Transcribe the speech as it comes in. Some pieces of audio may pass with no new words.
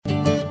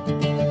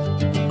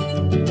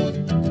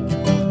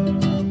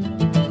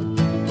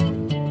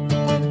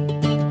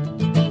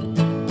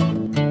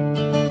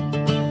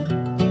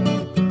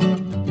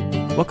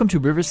Welcome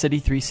to River City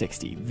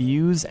 360,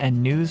 views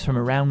and news from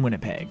around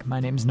Winnipeg. My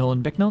name's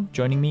Nolan Bicknell.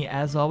 Joining me,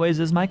 as always,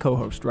 is my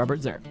co-host,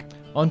 Robert Zerk.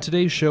 On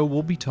today's show,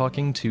 we'll be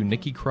talking to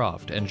Nikki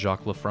Croft and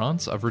Jacques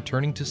LaFrance of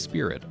Returning to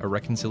Spirit, a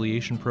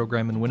reconciliation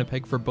program in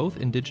Winnipeg for both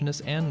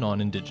Indigenous and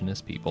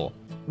non-Indigenous people.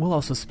 We'll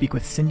also speak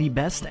with Cindy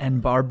Best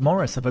and Barb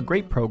Morris of a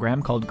great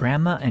program called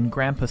Grandma and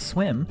Grandpa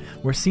Swim,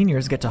 where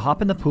seniors get to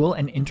hop in the pool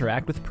and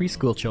interact with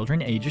preschool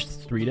children ages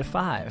 3 to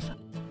 5.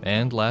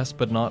 And last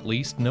but not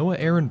least, Noah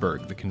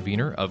Ehrenberg, the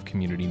convener of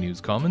Community News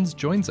Commons,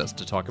 joins us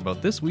to talk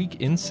about this week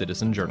in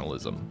citizen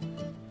journalism.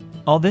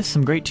 All this,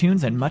 some great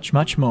tunes, and much,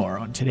 much more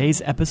on today's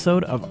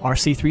episode of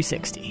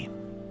RC360.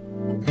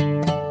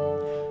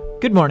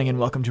 Good morning and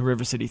welcome to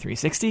River City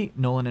 360.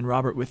 Nolan and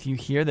Robert with you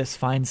here this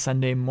fine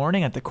Sunday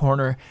morning at the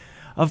corner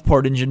of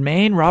Portage and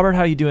Main. Robert,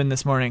 how are you doing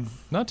this morning?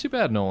 Not too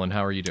bad, Nolan.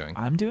 How are you doing?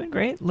 I'm doing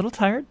great. A little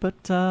tired,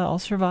 but I'll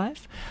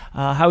survive.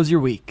 How's your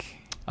week?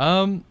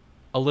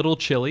 A little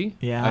chilly.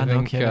 Yeah,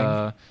 no kidding.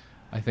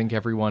 I think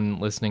everyone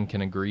listening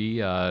can agree.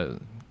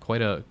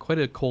 Quite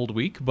a cold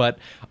week, but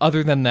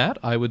other than that,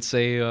 I would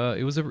say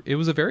it was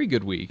a very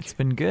good week. It's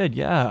been good,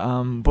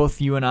 yeah.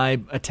 Both you and I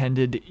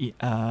attended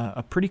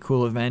a pretty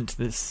cool event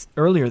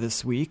earlier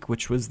this week,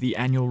 which was the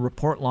annual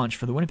report launch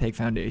for the Winnipeg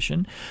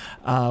Foundation.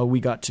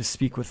 We got to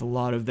speak with a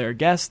lot of their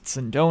guests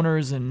and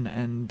donors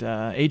and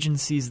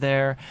agencies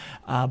there,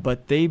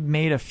 but they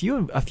made a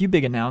few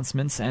big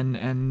announcements,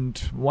 and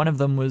one of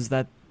them was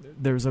that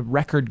there's a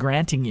record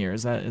granting year.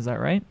 Is that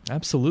right?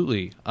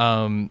 Absolutely.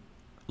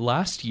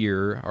 Last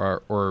year,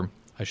 or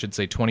I should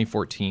say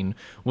 2014,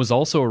 was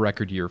also a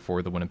record year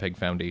for the Winnipeg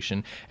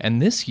Foundation.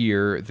 And this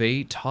year,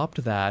 they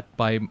topped that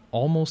by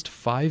almost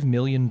 $5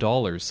 million.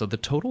 So the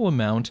total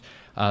amount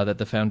that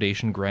the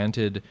foundation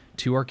granted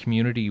to our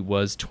community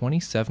was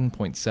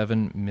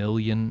 $27.7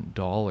 million,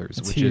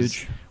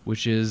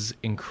 which is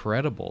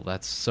incredible.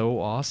 That's so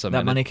awesome.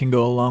 That money can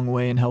go a long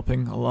way in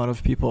helping a lot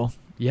of people.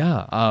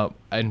 Yeah.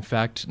 In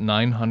fact,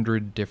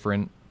 900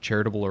 different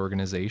charitable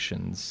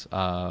organizations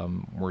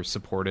were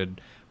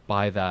supported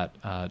by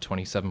that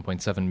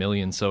 $27.7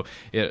 million. So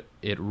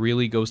it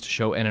really goes to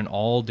show, and in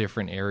all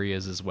different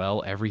areas as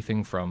well,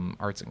 everything from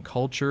arts and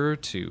culture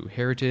to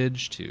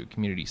heritage to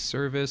community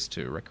service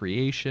to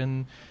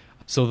recreation.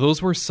 So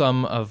those were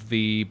some of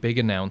the big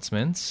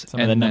announcements. Some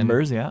of the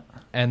numbers, yeah.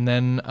 And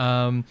then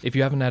if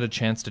you haven't had a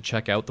chance to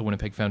check out the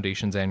Winnipeg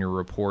Foundation's annual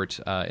report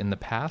in the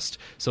past,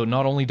 so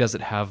not only does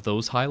it have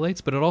those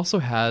highlights, but it also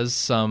has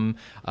some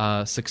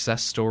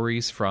success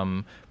stories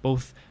from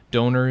both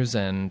donors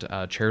and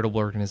charitable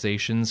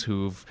organizations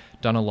who've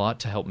done a lot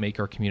to help make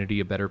our community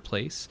a better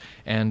place.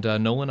 And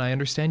Nolan, I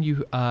understand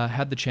you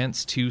had the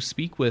chance to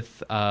speak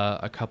with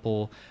a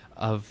couple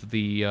of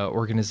the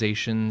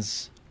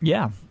organizations.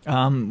 Yeah.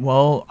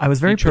 Well, I was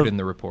very featured in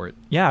the report.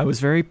 Yeah, I was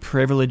very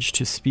privileged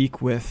to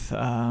speak with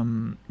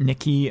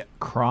Nikki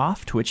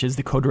Croft, which is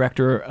the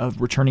co-director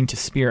of Returning to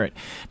Spirit.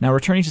 Now,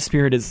 Returning to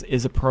Spirit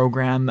is a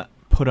program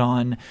put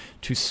on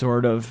to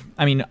sort of,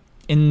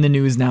 in the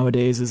news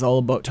nowadays is all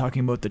about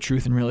talking about the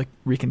Truth and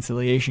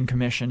Reconciliation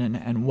Commission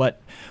and what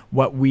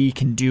we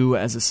can do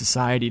as a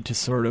society to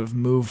sort of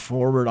move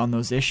forward on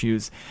those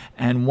issues.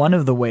 And one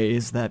of the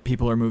ways that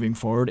people are moving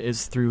forward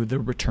is through the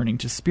Returning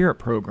to Spirit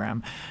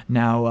program.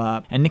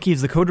 Now, and Nikki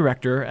is the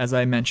co-director, as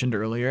I mentioned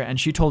earlier, and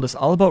she told us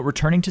all about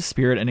Returning to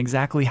Spirit and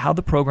exactly how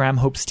the program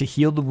hopes to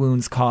heal the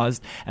wounds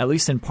caused, at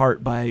least in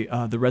part, by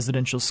the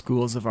residential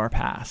schools of our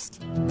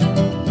past.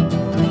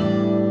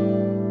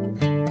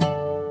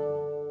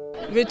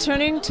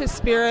 Returning to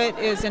Spirit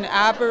is an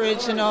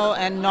Aboriginal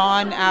and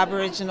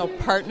non-Aboriginal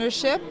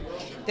partnership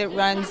that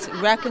runs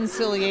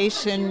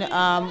reconciliation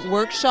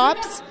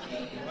workshops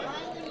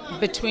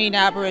between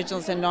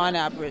Aboriginals and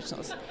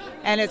non-Aboriginals.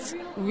 And it's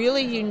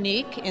really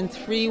unique in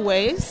 3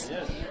 ways.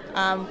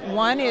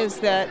 One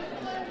is that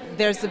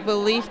there's a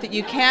belief that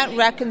you can't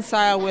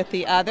reconcile with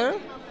the other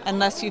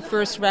unless you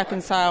first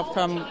reconcile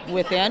from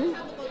within.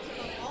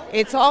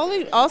 It's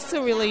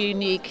also really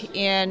unique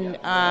in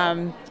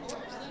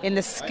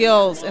the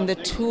skills and the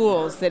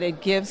tools that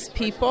it gives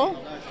people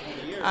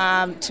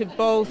to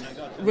both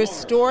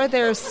restore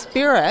their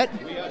spirit,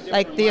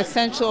 like the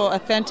essential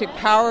authentic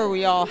power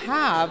we all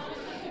have,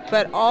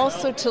 but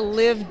also to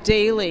live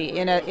daily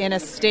in a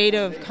state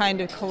of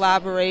kind of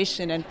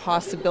collaboration and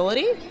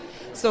possibility.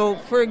 So,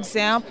 for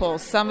example,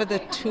 some of the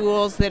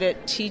tools that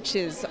it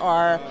teaches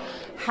are,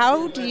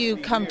 how do you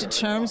come to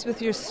terms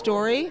with your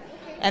story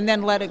and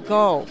then let it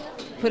go,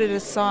 put it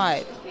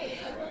aside?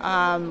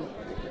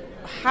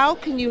 How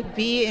can you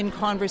be in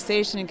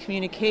conversation and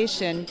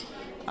communication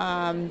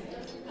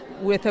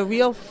with a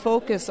real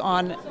focus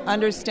on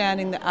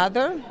understanding the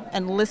other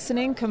and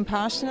listening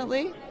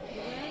compassionately?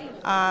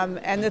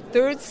 And the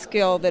third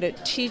skill that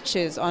it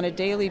teaches on a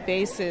daily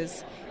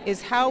basis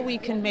is how we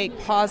can make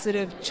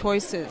positive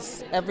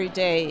choices every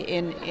day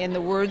in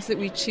the words that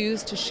we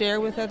choose to share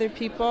with other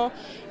people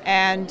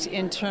and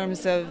in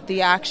terms of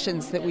the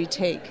actions that we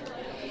take.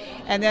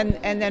 And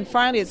then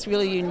finally, it's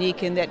really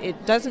unique in that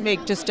it doesn't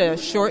make just a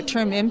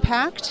short-term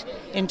impact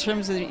in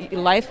terms of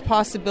life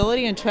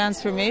possibility and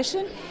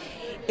transformation.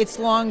 it's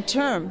long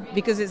term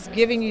because it's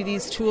giving you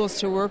these tools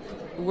to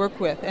work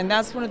with, and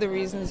that's one of the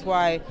reasons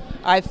why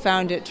I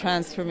found it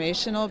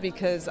transformational,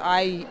 because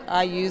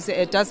I use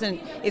it.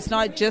 It's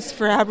not just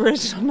for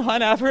Aboriginal,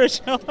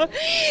 non-Aboriginal.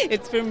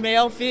 It's for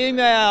male,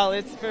 female.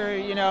 It's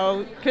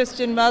for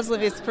Christian,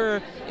 Muslim. It's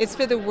for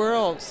the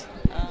world.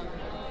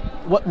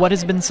 What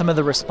has been some of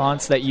the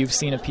response that you've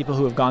seen of people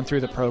who have gone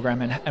through the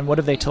program, and what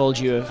have they told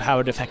you of how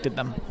it affected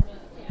them?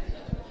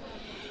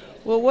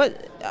 Well,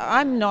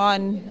 I'm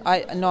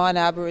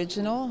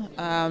non-Aboriginal.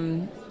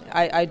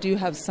 I do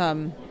have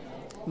some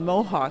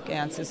Mohawk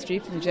ancestry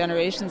from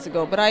generations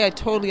ago, but I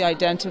totally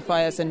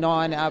identify as a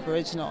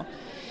non-Aboriginal.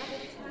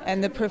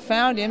 And the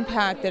profound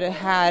impact that it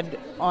had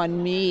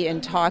on me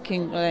in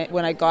talking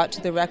when I got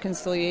to the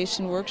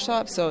reconciliation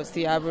workshop, so it's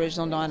the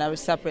Aboriginal, non-Aboriginal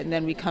separate, and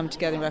then we come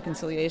together in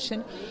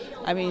reconciliation.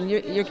 I mean,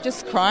 you're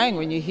just crying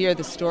when you hear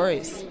the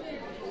stories.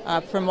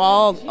 From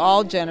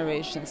all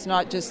generations,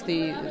 not just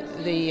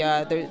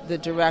the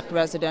direct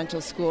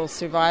residential school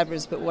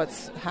survivors, but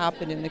what's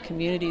happened in the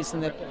communities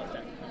and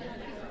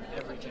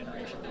every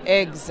generation.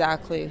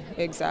 Exactly.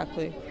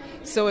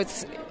 So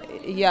it's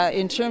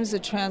in terms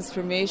of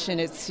transformation,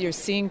 you're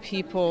seeing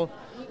people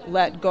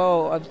let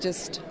go of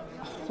just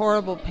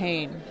horrible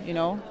pain.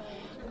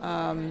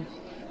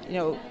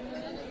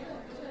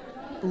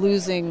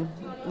 Losing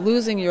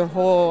your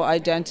whole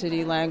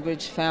identity,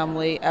 language,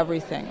 family,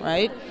 everything,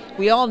 right?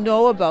 We all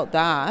know about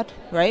that,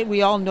 right?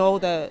 We all know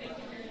that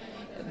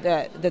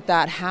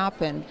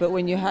happened. But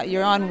when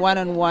you're on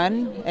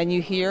one-on-one and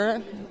you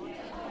hear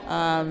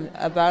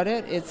about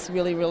it, it's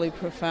really, really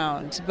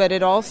profound. But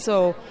it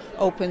also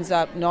opens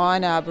up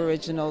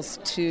non-Aboriginals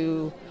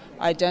to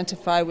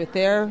identify with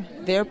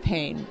their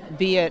pain,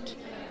 be it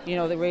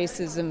the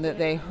racism that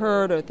they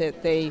heard or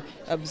that they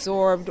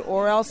absorbed,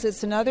 or else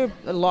it's another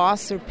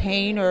loss or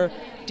pain or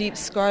deep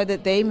scar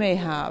that they may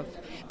have.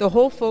 The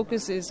whole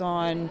focus is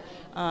on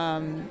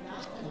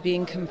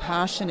being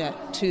compassionate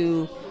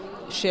to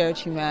shared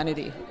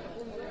humanity.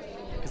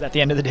 Because at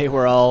the end of the day,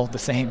 we're all the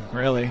same,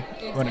 really,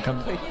 when it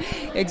comes.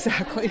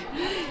 Exactly.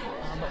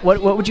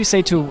 What would you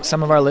say to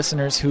some of our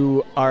listeners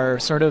who are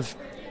sort of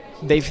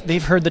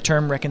they've heard the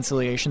term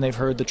reconciliation, they've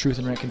heard the Truth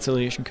and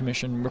Reconciliation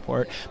Commission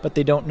report, but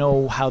they don't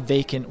know how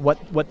they can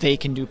what they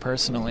can do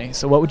personally.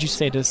 So what would you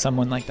say to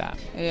someone like that?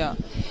 Yeah.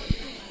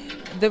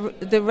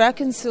 The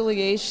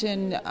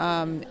reconciliation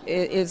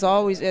is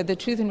always the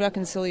Truth and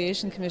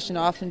Reconciliation Commission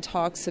often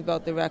talks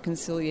about the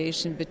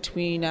reconciliation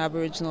between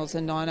Aboriginals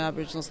and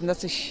non-Aboriginals, and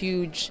that's a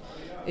huge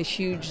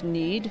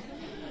need.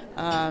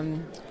 But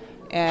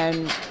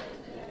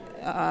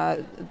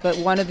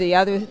one of the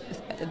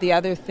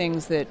other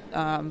things that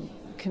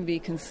can be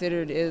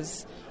considered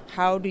is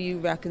how do you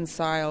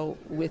reconcile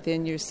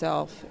within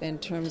yourself in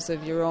terms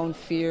of your own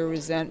fear,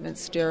 resentment,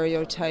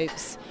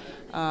 stereotypes.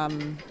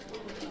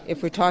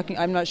 If we're talking,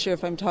 I'm not sure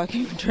if I'm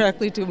talking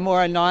directly to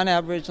more a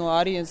non-Aboriginal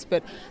audience,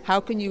 but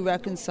how can you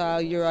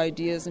reconcile your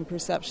ideas and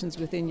perceptions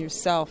within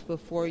yourself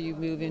before you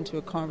move into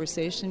a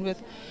conversation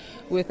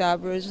with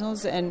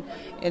Aboriginals? And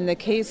in the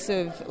case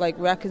of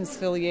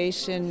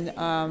reconciliation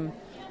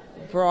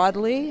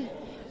broadly,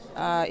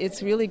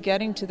 it's really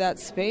getting to that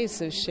space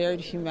of shared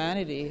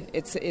humanity.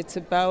 It's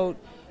about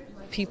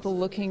people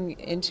looking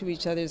into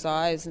each other's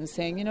eyes and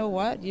saying, you know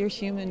what, you're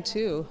human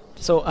too.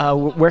 So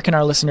where can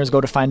our listeners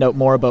go to find out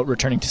more about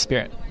Returning to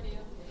Spirit?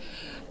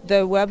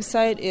 The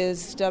website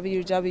is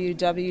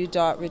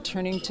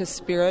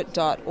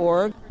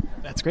www.returningtospirit.org.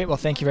 That's great. Well,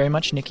 thank you very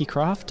much, Nikki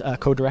Croft,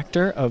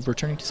 co-director of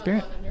Returning to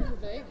Spirit.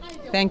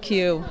 Thank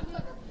you.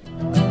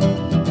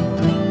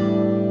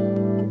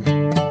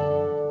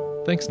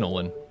 Thanks,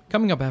 Nolan.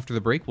 Coming up after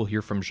the break, we'll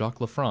hear from Jacques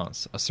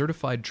Lafrance, a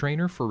certified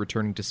trainer for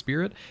Returning to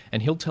Spirit,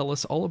 and he'll tell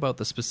us all about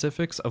the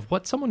specifics of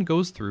what someone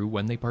goes through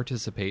when they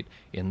participate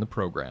in the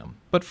program.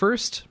 But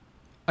first,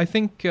 I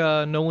think,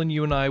 Nolan,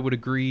 you and I would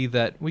agree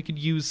that we could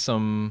use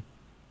some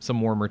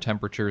warmer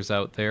temperatures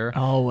out there.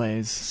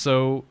 Always.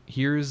 So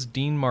here's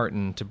Dean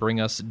Martin to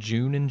bring us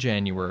June and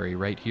January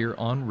right here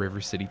on River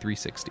City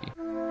 360.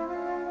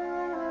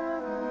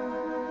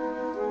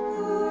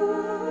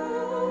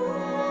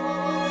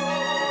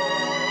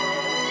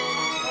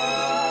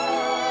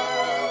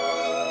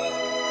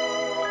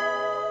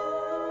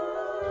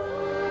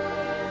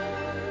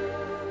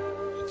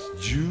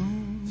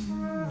 June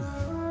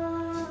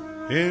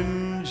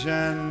in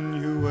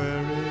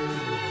January,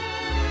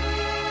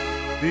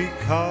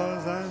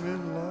 because I'm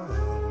in love.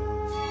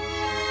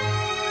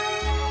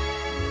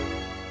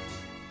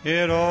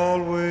 It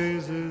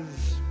always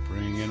is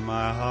spring in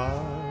my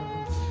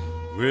heart,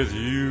 with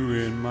you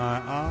in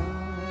my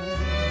arms.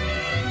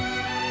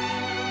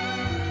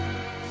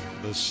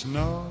 The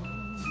snow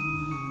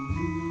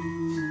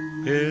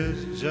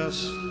is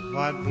just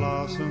white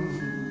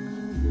blossoms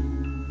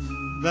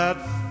that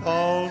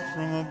fall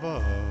from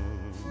above.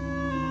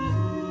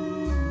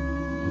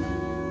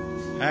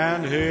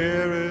 And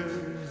here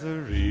is the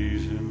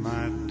reason,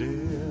 my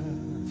dear,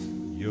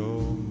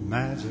 your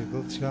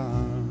magical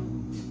charm.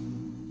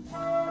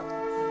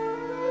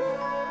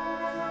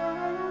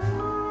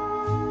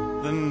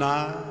 The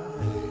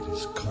night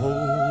is cold.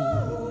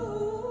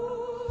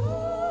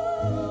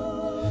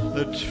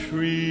 The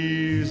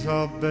trees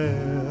are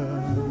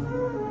bare,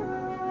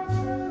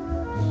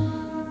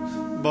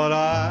 but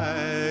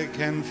I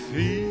can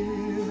feel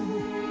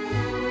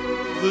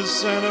the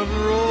scent of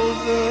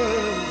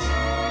roses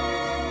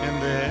in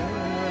the air.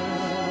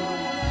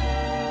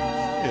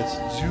 It's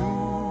June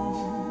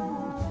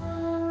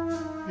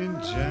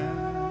in January,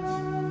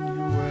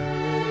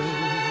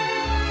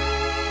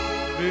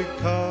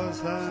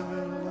 because I'm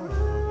in love,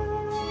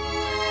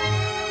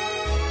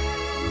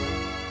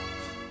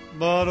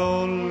 but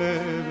only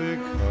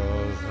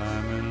because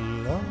I'm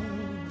in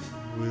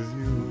love with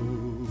you.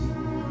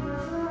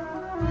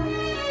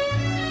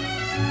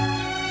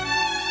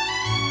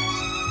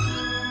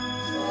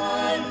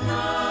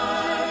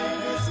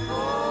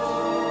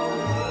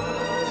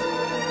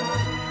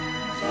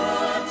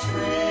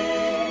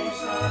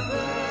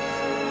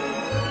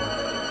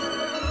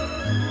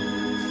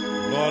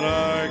 But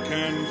I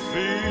can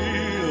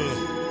feel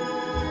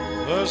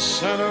the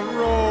scent of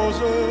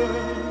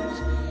roses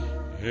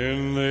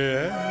in the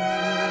air.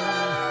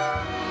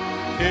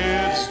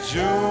 It's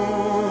June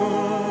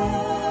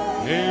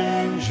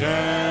in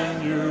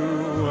January,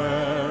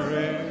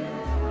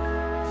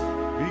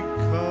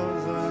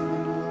 because I'm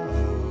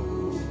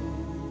in love,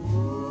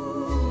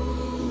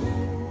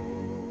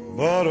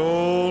 but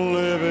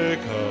only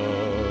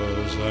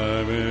because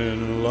I'm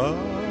in love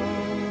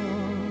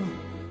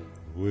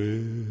with you.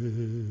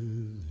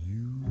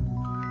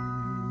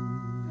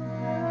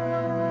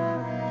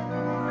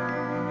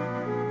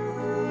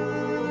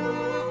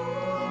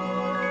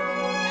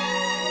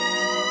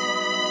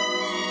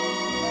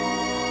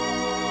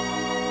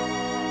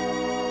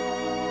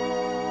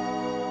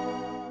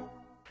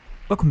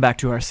 Welcome back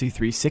to our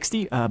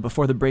C360.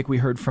 Before the break, we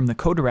heard from the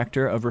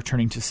co-director of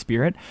Returning to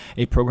Spirit,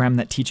 a program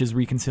that teaches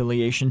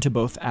reconciliation to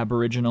both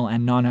Aboriginal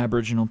and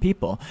non-Aboriginal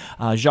people.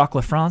 Jacques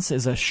Lafrance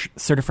is a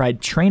certified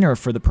trainer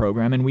for the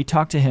program, and we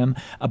talked to him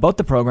about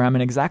the program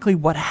and exactly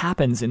what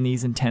happens in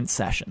these intense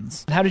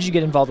sessions. How did you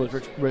get involved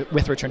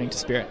with Returning to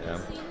Spirit?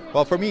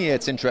 Well, for me,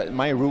 it's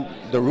the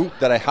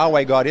route how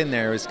I got in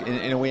there is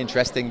in a way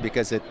interesting,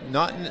 because it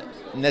not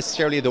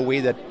necessarily the way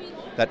that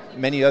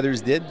many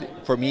others did.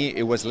 For me,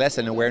 it was less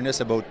an awareness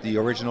about the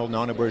original,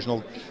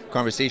 non-Aboriginal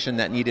conversation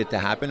that needed to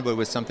happen, but it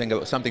was something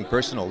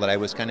personal that I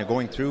was kind of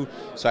going through.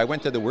 So I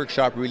went to the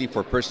workshop really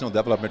for personal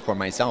development for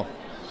myself.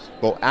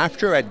 But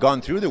after I'd gone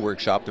through the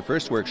workshop, the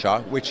first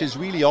workshop, which is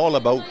really all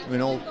about,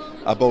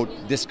 about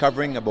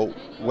discovering about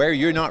where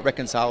you're not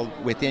reconciled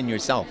within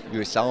yourself,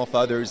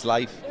 others,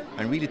 life,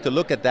 and really to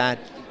look at that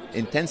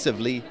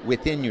intensively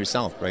within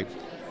yourself, right?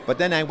 But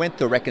then I went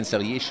to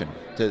reconciliation,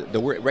 to the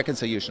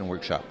reconciliation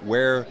workshop,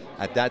 where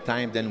at that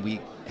time then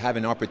we have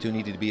an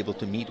opportunity to be able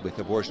to meet with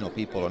Aboriginal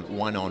people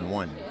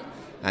one-on-one.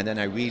 And then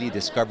I really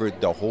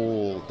discovered the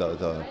whole,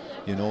 the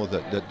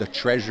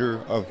treasure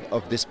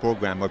of this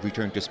program of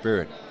Return to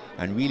Spirit,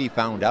 and really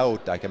found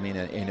out,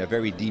 in a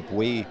very deep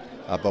way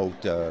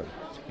about, the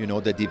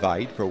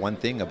divide, for one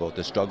thing, about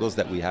the struggles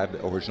that we have,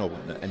 Aboriginal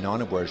and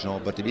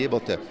non-Aboriginal, but to be able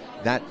to,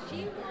 that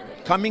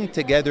coming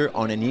together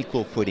on an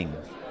equal footing,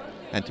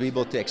 and to be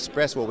able to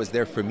express what was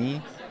there for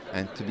me,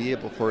 and to be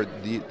able for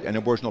an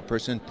Aboriginal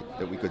person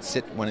that we could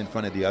sit one in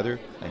front of the other,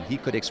 and he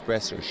could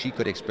express or she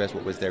could express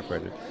what was there for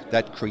her.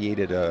 That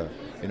created a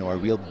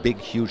real big,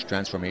 huge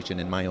transformation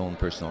in my own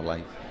personal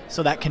life.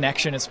 So that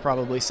connection is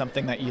probably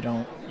something that you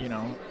don't,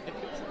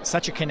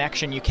 such a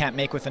connection you can't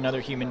make with another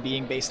human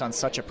being based on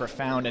such a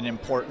profound and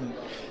important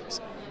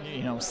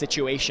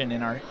situation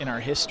in our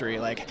history.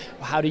 Like,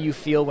 how do you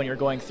feel when you're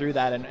going through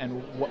that,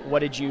 and what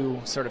did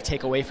you sort of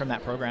take away from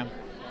that program?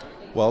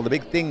 Well, the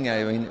big thing,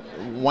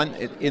 one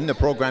in the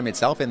program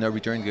itself, in the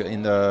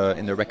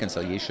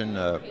reconciliation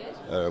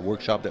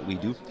workshop that we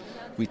do,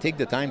 we take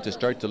the time to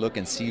start to look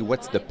and see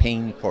what's the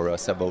pain for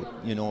us about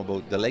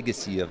the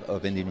legacy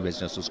of Indian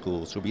residential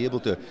schools. So be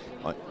able to,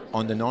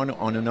 on the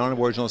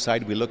non-Aboriginal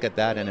side, we look at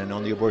that, and then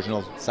on the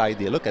Aboriginal side,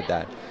 they look at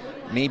that.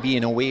 Maybe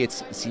in a way it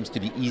seems to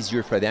be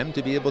easier for them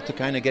to be able to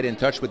kind of get in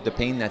touch with the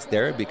pain that's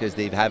there, because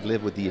they have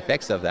lived with the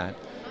effects of that.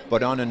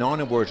 But on a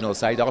non-Aboriginal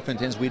side,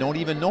 oftentimes we don't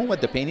even know what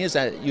the pain is.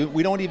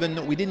 We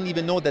didn't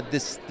even know that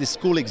this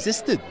school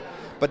existed.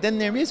 But then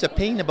there is a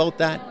pain about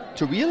that,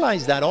 to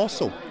realize that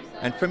also.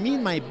 And for me,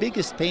 my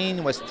biggest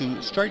pain was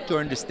to start to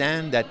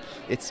understand that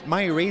it's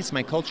my race,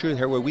 my culture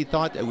here, where we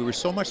thought that we were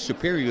so much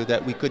superior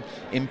that we could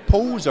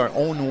impose our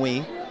own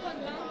way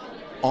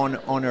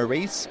on a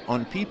race,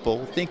 on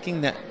people,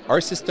 thinking that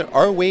our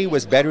way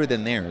was better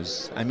than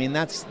theirs.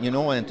 That's,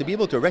 and to be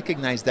able to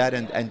recognize that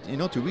and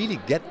to really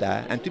get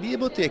that, and to be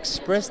able to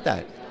express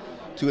that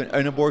to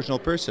an Aboriginal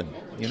person,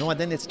 and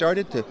then it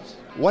started to,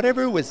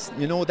 whatever was,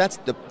 that's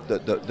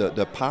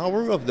the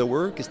power of the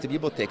work, is to be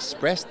able to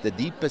express the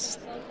deepest,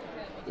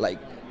 like,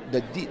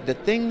 the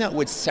thing that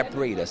would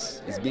separate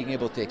us is being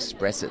able to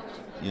express it,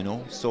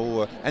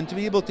 So, and to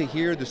be able to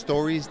hear the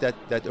stories that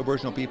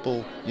Aboriginal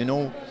people,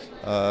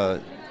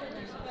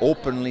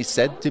 openly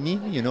said to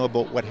me,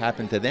 about what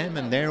happened to them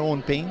and their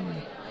own pain,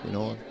 You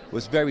know, it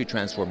was very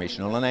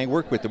transformational. And I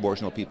work with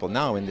Aboriginal people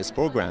now in this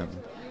program,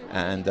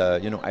 and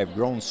I've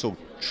grown so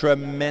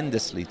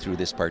tremendously through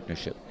this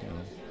partnership. You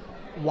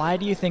know. Why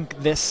do you think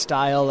this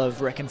style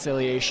of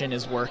reconciliation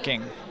is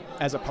working,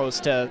 as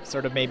opposed to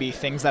sort of maybe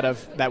things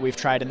that we've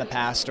tried in the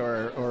past,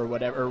 or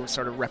whatever,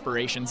 sort of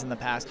reparations in the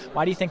past?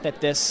 Why do you think that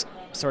this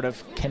sort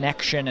of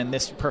connection and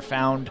this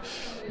profound,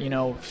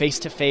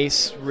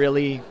 face-to-face,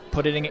 really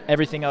putting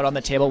everything out on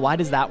the table, why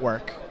does that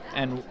work?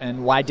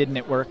 And why didn't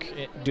it work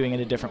doing it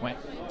a different way?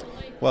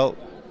 Well,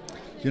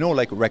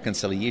 like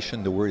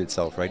reconciliation, the word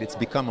itself, right? It's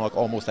become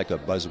almost like a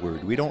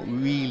buzzword. We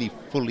don't really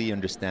fully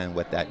understand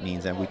what that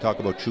means, and we talk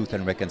about truth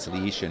and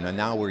reconciliation, and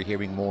now we're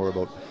hearing more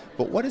about,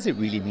 but what does it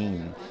really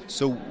mean?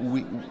 So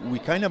we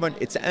kind of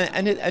it's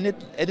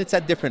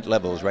at different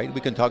levels, right? We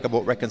can talk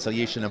about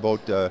reconciliation,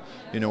 about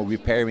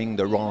repairing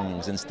the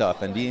wrongs and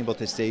stuff, and being able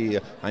to say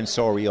I'm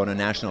sorry on a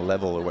national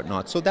level or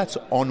whatnot. So that's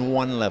on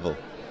one level.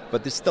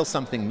 But there's still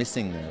something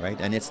missing there,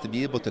 right? And it's to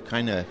be able to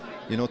kind of,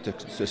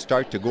 to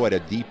start to go at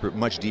a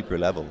much deeper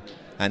level.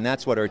 And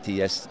that's what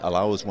RTS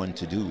allows one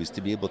to do, is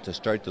to be able to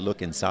start to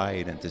look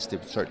inside and to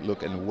start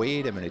looking,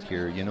 wait a minute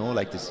here,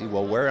 like to see,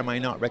 well, where am I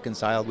not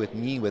reconciled with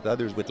me, with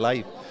others, with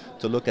life?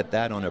 To look at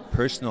that on a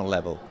personal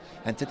level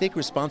and to take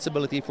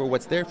responsibility for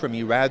what's there for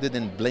me, rather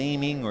than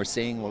blaming or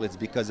saying, well, it's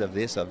because of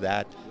this, of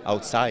that,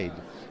 outside.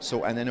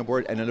 So, and an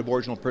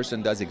Aboriginal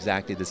person does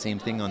exactly the same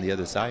thing on the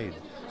other side.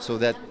 So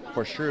that,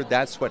 for sure,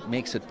 that's what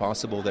makes it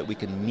possible that we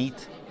can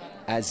meet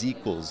as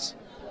equals,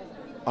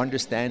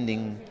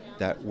 understanding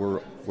that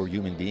we're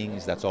human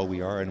beings, that's all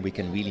we are, and we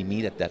can really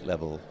meet at that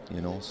level,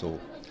 so.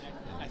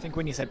 I think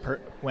when you said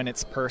when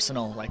it's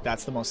personal,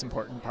 that's the most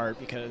important part,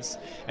 because,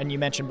 and you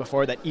mentioned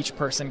before that each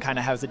person kind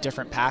of has a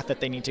different path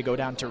that they need to go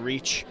down to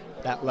reach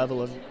that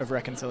level of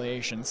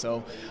reconciliation.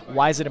 So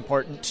why is it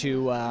important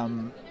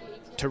to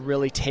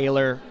really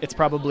tailor? It's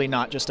probably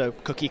not just a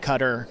cookie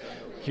cutter,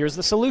 here's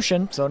the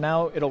solution, so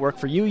now it'll work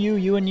for you,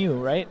 and you,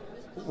 right?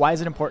 Why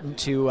is it important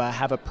to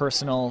have a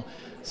personal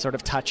sort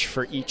of touch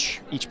for each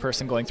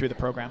person going through the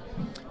program?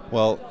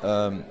 Well,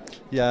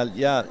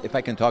 if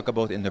I can talk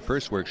about in the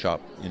first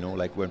workshop,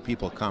 when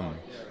people come.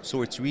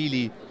 So it's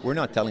really, we're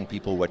not telling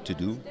people what to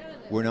do.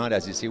 We're not,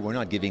 as you say, we're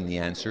not giving the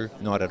answer,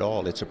 not at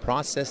all. It's a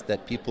process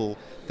that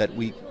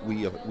we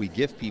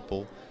give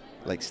people,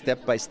 like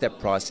step-by-step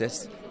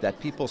process, that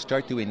people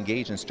start to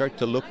engage and start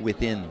to look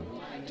within,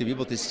 to be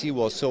able to see,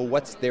 well, so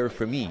what's there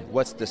for me?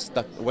 What's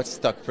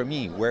stuck for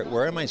me?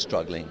 Where am I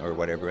struggling or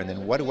whatever? And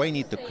then what do I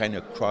need to kind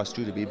of cross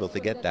through to be able to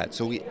get that?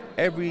 So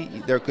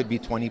there could be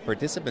 20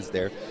 participants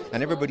there,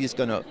 and everybody's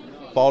going to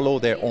follow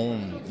their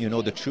own,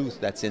 the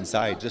truth that's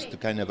inside, just to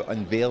kind of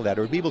unveil that,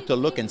 or be able to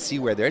look and see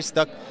where they're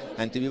stuck,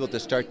 and to be able to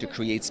start to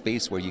create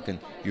space where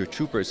your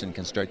true person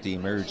can start to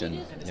emerge. And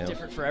it's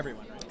different for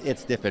everyone.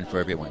 It's different for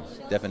everyone,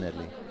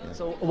 definitely. Yeah.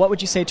 So what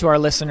would you say to our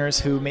listeners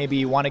who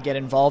maybe want to get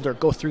involved or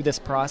go through this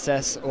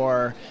process,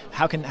 or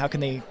how can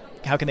they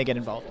get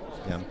involved?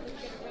 Yeah.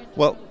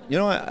 Well,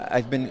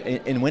 I've been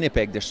in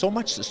Winnipeg. There's so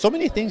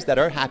many things that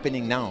are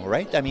happening now,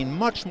 right? I mean,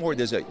 much more.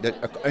 There's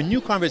a new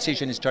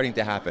conversation is starting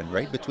to happen,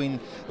 right? Between,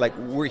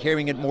 we're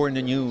hearing it more in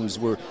the news.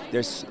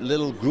 There's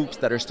little groups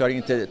that are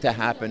starting to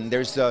happen.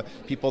 There's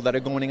people that are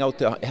going out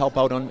to help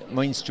out on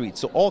Main Street.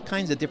 So all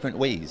kinds of different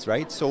ways,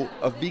 right? So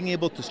of being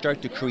able to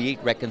start to create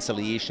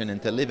reconciliation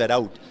and to live it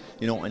out,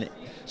 and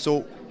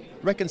so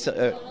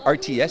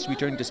RTS,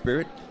 Return to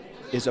Spirit,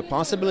 is a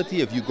possibility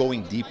of you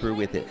going deeper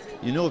with it.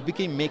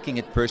 Making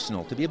it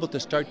personal, to be able to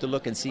start to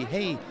look and see,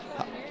 hey,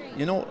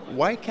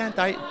 why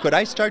could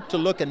I start to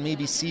look and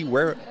maybe see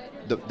where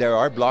there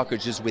are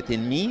blockages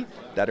within me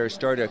that are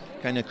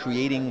kind of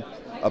creating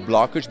a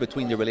blockage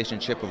between the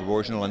relationship of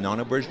Aboriginal and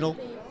non-Aboriginal.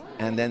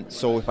 And then,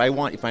 so if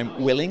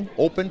I'm willing,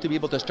 open to be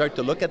able to start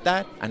to look at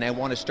that, and I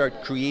want to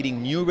start creating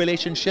new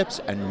relationships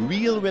and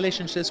real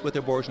relationships with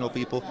Aboriginal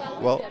people,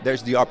 well,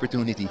 there's the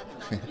opportunity.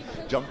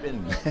 Jump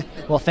in.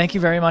 Well, thank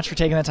you very much for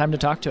taking the time to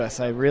talk to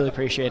us. I really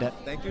appreciate it.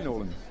 Thank you,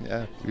 Nolan.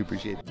 Yeah, we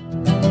appreciate it.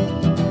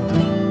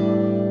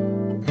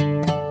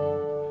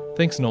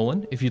 Thanks,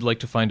 Nolan. If you'd like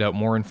to find out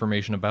more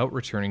information about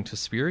Returning to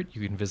Spirit,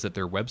 you can visit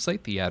their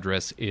website. The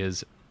address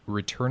is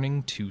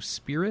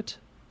returningtospirit.org.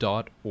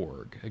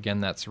 Again,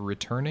 that's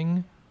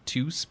returning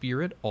to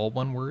spirit, all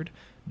one word,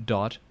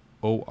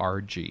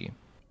 .org.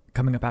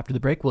 Coming up after the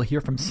break, we'll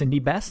hear from Cindy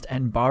Best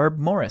and Barb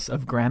Morris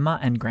of Grandma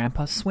and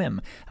Grandpa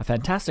Swim, a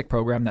fantastic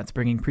program that's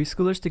bringing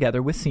preschoolers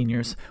together with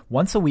seniors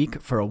once a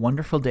week for a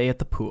wonderful day at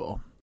the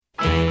pool.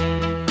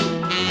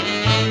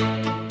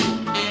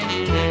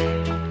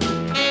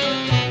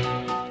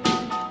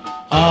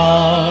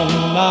 On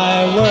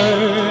my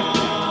word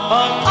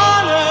of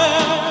honor,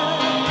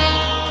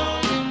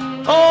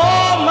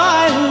 all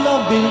my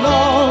love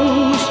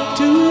belongs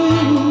to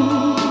you.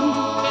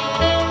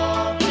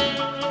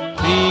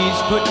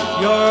 Please put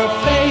your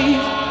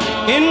faith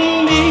in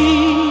me.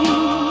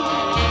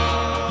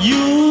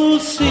 You'll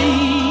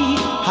see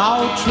how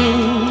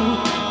true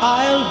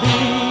I'll be.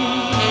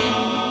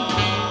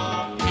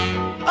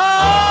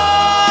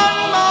 On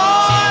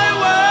my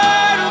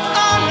word of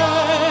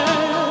honor,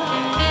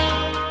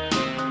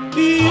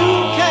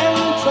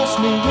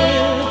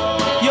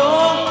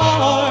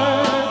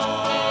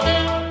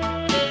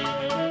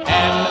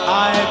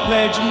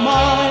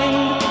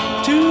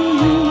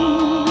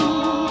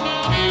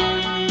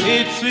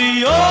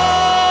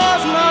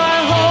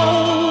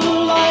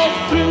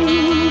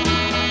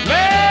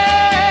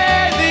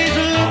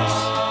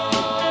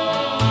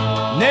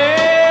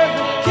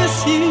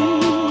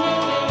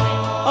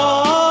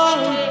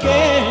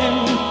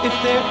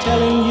 they're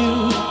telling you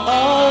a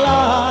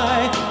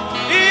lie.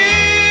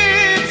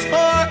 It's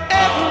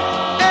forever,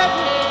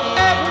 ever,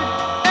 ever,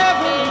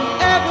 ever,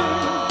 ever.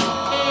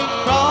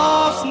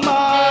 Cross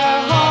my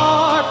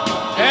heart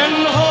and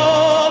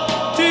hope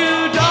to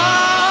die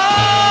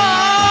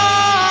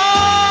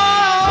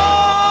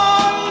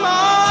on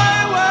my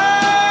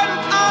word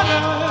of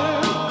honor.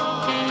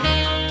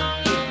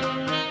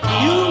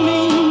 You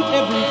mean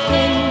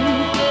everything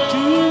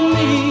to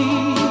me.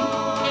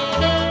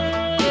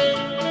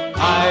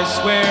 I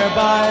swear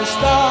by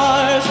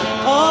stars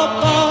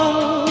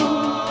above,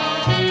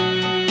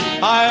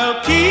 I'll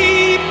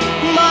keep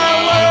my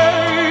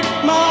word,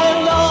 my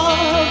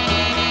love.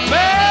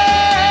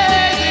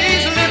 May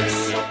these lips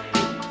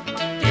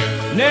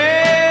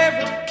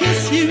never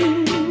kiss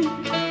you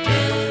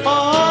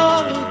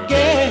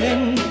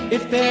again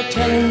if they're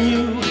telling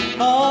you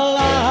a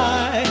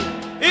lie.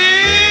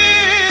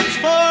 It's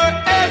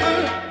forever,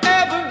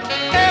 ever,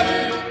 ever,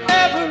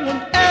 ever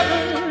and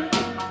ever.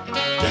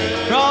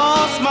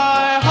 Cross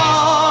my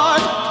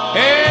heart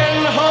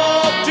and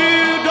hope to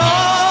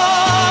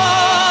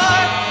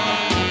die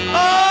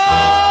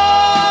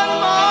on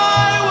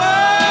my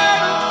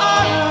word of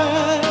honor.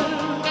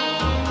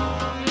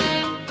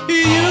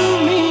 You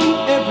mean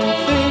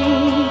everything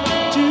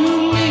to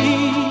me.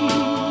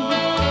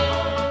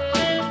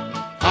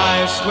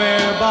 I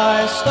swear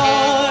by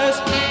stars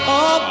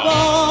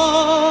above,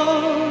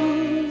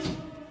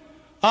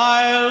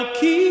 I'll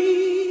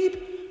keep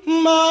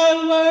my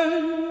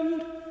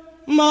word,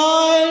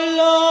 my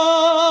love.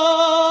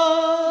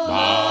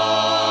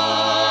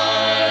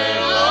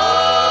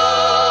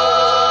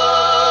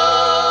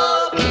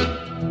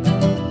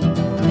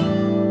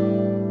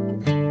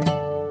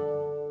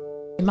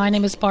 My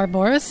name is Barb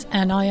Morris,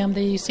 and I am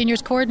the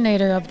Seniors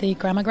Coordinator of the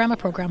Grandma Grandma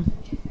program.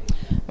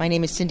 My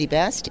name is Cindy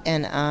Best,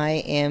 and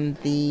I am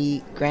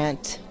the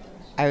grant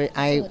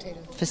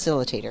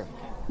facilitator.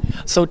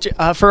 So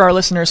for our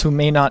listeners who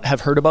may not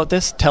have heard about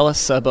this, tell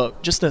us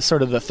about just the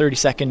sort of the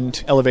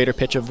 30-second elevator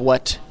pitch of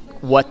what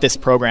this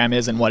program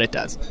is and what it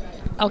does.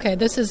 Okay,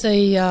 this is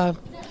a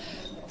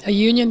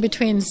union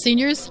between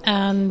seniors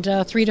and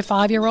 3 to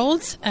 5 year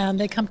olds, and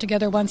they come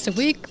together once a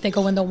week. They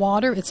go in the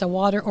water. It's a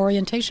water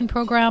orientation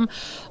program,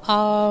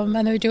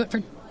 and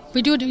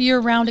we do it year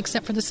round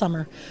except for the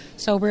summer.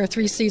 So we're a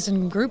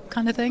 3-season group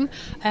kind of thing,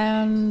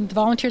 and the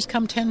volunteers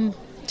come 10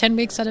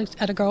 weeks at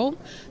a go.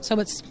 So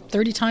it's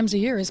 30 times a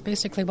year is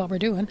basically what we're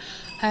doing,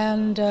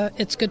 and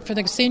it's good for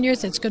the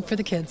seniors. It's good for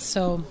the kids.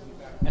 So.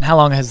 And how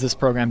long has this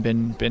program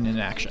been in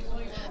action?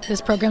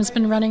 This program's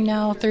been running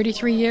now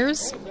 33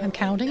 years and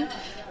counting,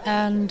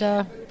 and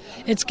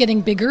it's getting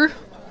bigger,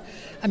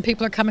 and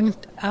people are coming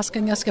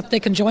asking us if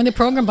they can join the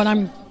program, but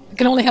I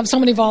can only have so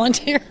many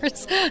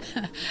volunteers.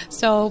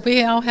 So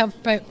we now have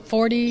about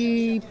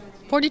 40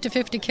 to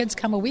 50 kids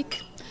come a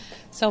week.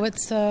 So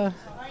it's a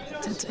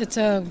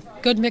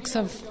good mix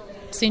of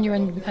senior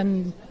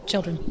and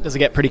children. Does it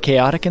get pretty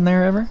chaotic in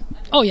there ever?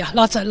 Oh yeah,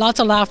 lots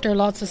of laughter,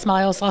 lots of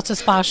smiles, lots of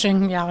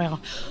splashing. Yeah.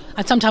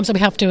 And sometimes we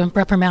have to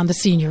reprimand the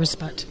seniors,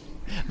 but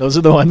those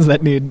are the ones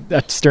that need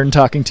that stern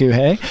talking to,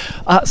 hey?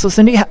 So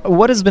Cindy,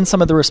 what has been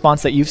some of the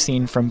response that you've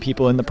seen from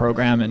people in the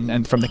program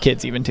and from the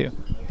kids even too?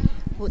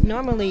 Well,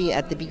 normally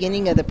at the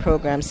beginning of the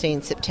program, say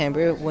in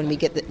September, when we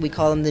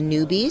call them the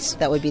newbies,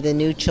 that would be the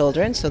new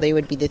children, so they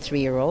would be the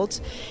 3-year-olds,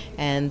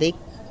 and they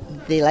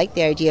like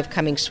the idea of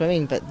coming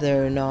swimming, but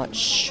they're not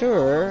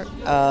sure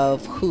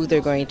of who they're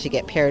going to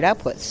get paired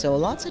up with. So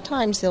lots of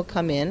times they'll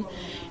come in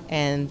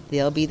and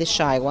they'll be the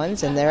shy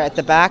ones, and they're at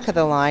the back of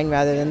the line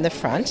rather than the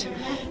front.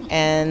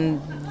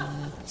 And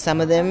some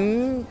of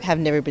them have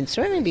never been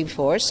swimming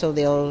before, so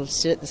they'll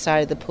sit at the side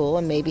of the pool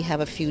and maybe have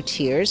a few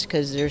tears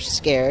because they're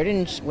scared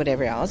and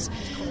whatever else.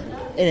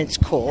 And it's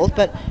cold,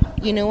 but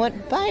you know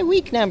what? By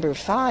week number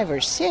 5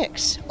 or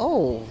 6,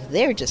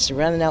 they're just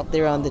running out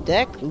there on the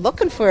deck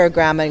looking for a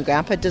grandma and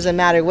grandpa, doesn't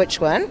matter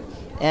which one,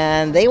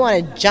 and they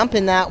want to jump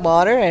in that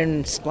water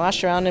and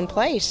splash around and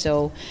play.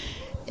 So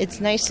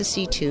it's nice to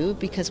see too,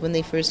 because when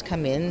they first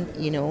come in,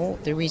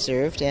 they're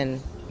reserved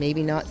and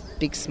maybe not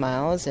big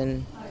smiles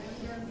and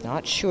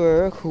not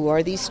sure who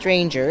are these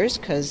strangers,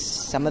 because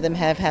some of them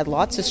have had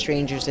lots of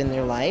strangers in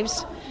their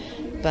lives.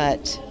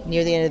 But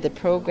near the end of the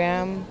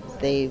program,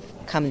 they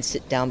come and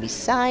sit down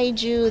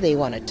beside you. They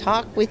want to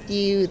talk with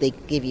you. They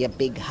give you a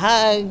big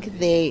hug.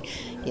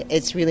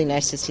 It's really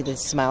nice to see the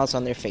smiles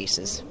on their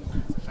faces.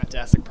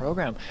 Fantastic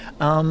program.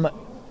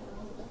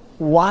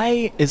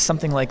 Why is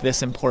something like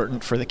this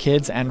important for the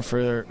kids and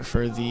for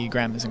the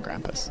grandmas and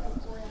grandpas?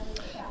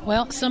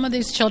 Well, some of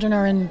these children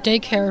are in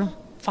daycare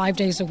 5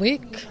 days a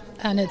week,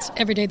 and it's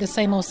every day the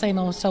same old, same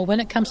old. So when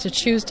it comes to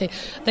Tuesday,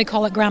 they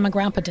call it Grandma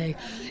Grandpa Day.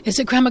 Is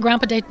it Grandma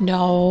Grandpa Day?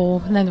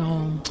 No.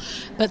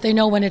 But they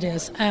know when it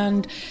is.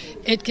 And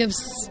it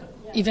gives,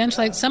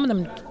 eventually, some of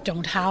them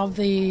don't have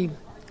the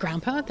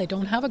grandpa. They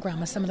don't have a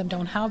grandma. Some of them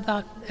don't have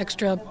that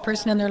extra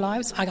person in their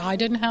lives. I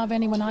didn't have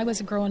any when I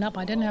was growing up.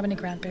 I didn't have any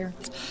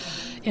grandparents.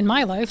 in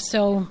my life.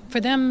 So for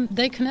them,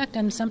 they connect,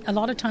 and a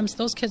lot of times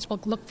those kids will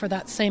look for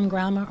that same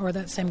grandma or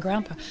that same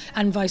grandpa,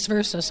 and vice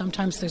versa.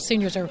 Sometimes the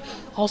seniors are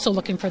also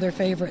looking for their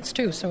favorites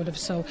too, sort of.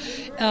 So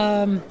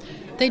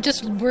they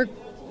just work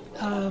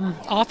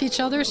off each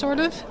other, sort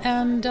of,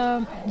 and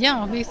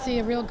we see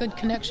a real good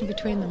connection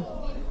between them.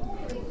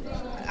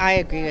 I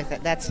agree with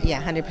that. That's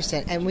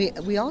 100%. And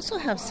we also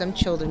have some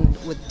children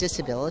with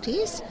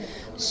disabilities.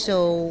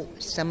 So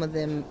some of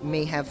them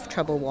may have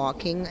trouble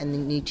walking and they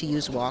need to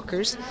use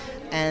walkers,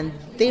 and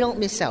they don't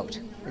miss out.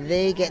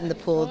 They get in the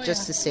pool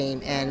just the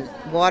same, and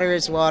water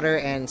is water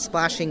and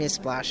splashing is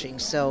splashing.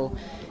 So,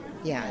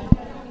 yeah.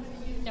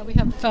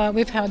 Yeah,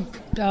 we've had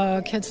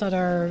kids that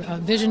are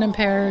vision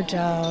impaired,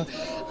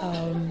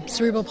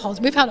 cerebral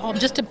palsy. We've had all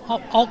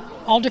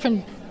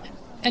different,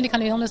 any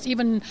kind of illness,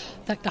 even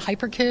like the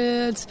hyper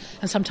kids,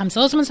 and sometimes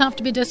those ones have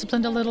to be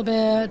disciplined a little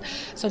bit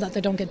so that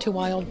they don't get too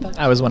wild. But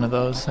I was one of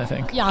those, I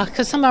think. Yeah,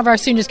 because some of our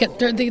seniors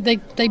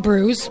they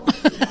bruise.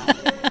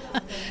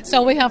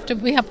 So we have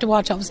to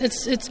watch out.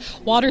 It's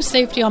water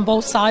safety on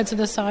both sides of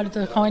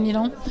the coin, you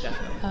know.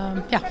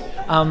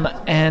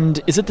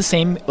 And is it the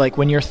same? Like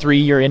when you're 3,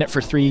 you're in it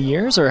for 3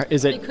 years, or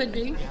is it? They could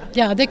be.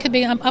 Yeah, they could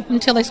be up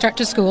until they start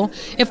to school.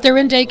 If they're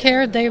in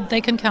daycare,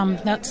 they can come.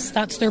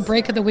 That's their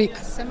break of the week.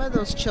 Some of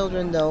those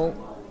children, though,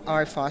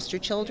 are foster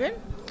children.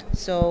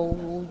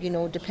 So, you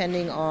know,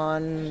 depending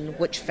on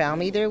which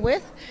family they're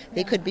with,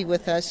 they could be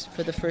with us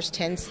for the first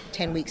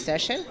 10-week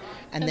session,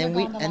 and then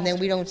we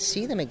don't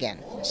see them again.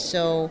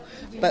 So,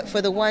 but for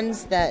the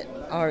ones that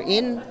are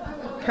in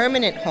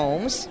permanent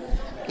homes,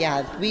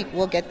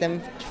 we'll get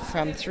them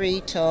from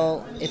 3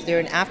 till, if they're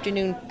in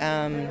afternoon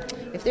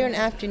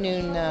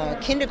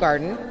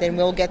kindergarten, then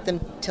we'll get them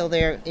till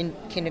they're in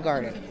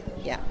kindergarten.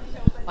 Yeah.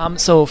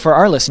 So for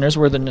our listeners,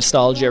 we're the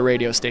Nostalgia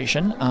radio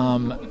station.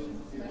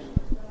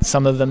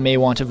 Some of them may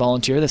want to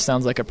volunteer. This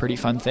sounds like a pretty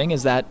fun thing.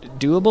 Is that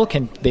doable?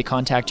 Can they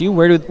contact you?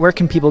 Where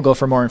can people go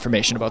for more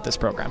information about this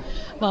program?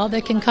 Well, they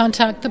can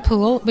contact the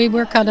pool. We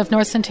work out of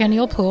North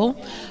Centennial Pool.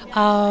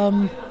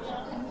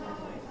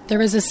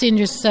 There is a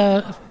seniors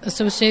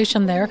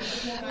association there.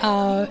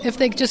 If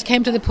they just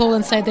came to the pool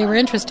and said they were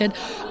interested,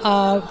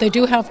 they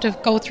do have to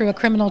go through a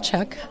criminal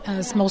check,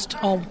 as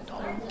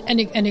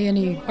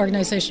any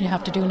organization you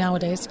have to do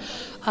nowadays.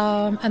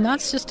 And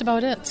that's just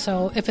about it.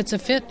 So if it's a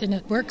fit and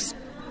it works,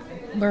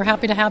 we're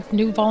happy to have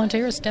new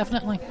volunteers,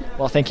 definitely.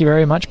 Well, thank you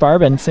very much,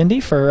 Barb and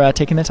Cindy, for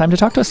taking the time to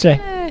talk to us today.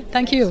 Hey,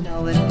 thank you.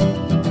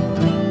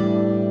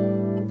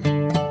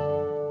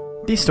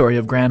 The story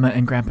of Grandma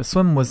and Grandpa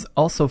Swim was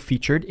also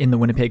featured in the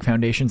Winnipeg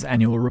Foundation's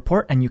annual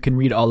report, and you can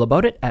read all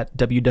about it at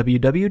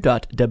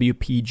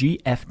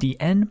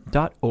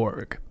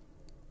www.wpgfdn.org.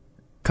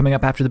 Coming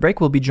up after the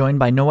break, we'll be joined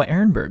by Noah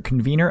Ehrenberg,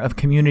 convener of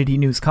Community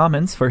News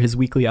Commons, for his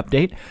weekly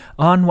update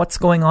on what's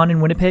going on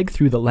in Winnipeg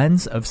through the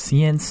lens of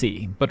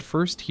CNC. But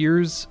first,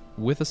 here's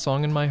With a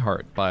Song in My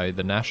Heart by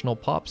the National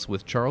Pops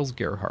with Charles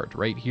Gerhardt,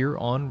 right here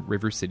on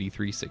River City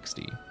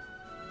 360.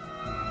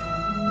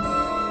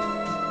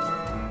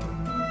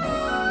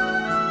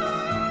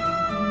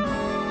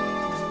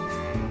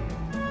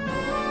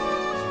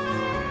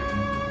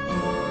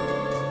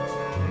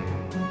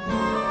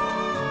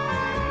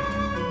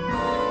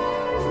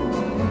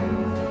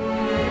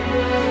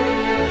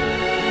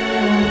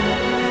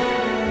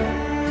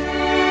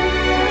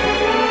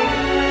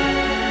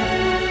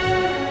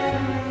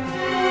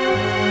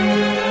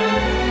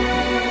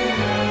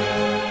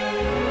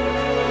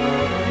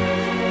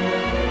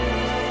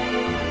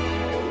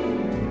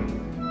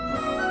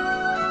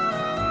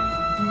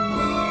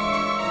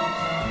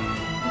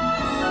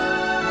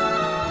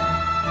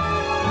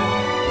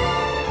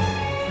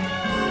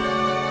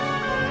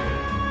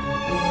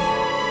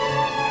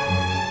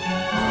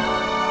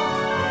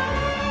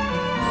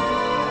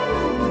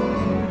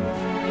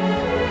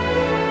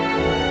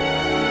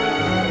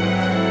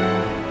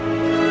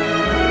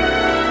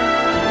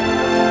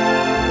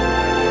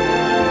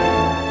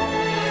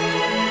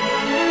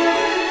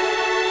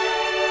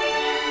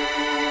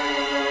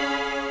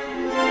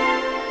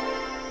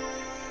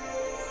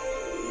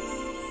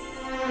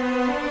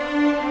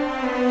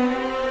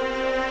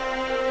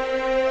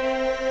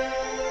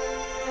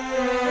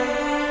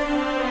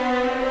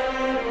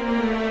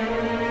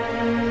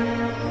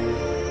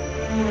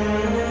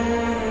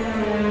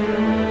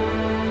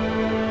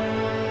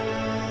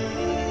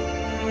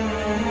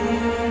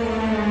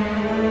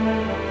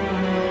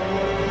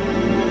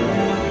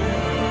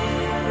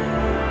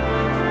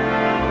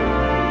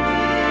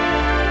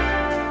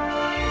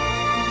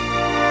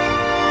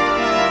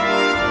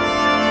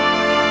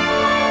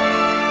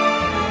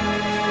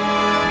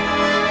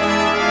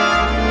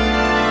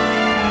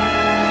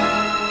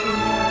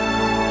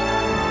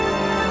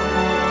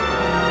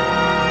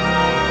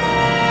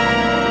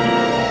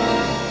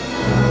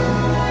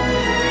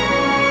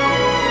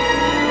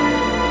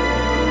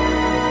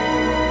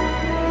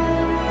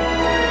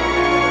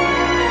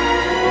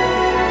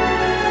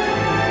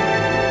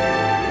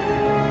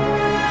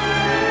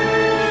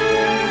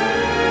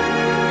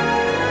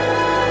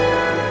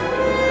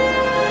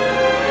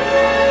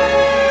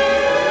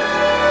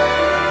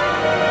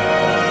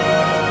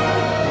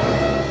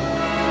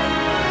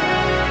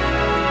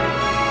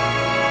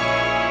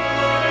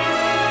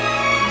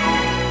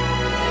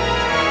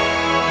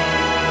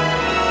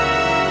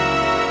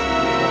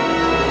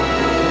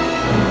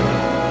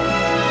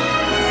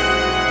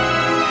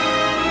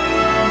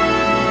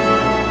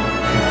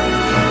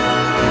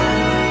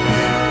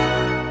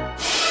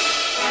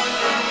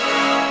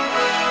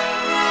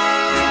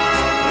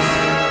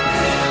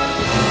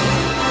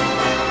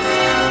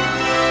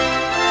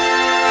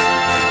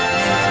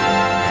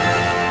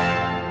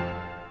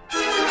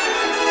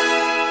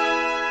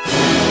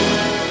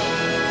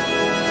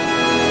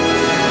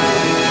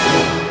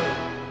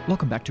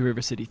 Welcome back to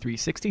River City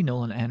 360.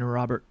 Nolan and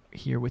Robert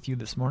here with you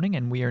this morning,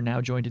 and we are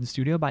now joined in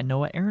studio by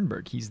Noah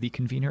Ehrenberg. He's the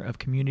convener of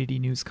Community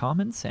News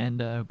Commons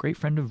and a great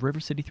friend of River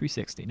City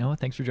 360. Noah,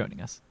 thanks for joining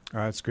us.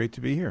 It's great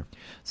to be here.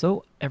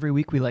 So every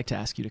week we like to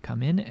ask you to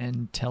come in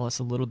and tell us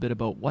a little bit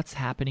about what's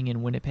happening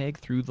in Winnipeg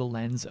through the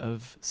lens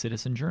of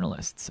citizen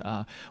journalists.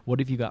 What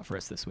have you got for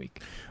us this week?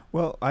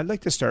 Well, I'd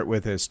like to start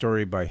with a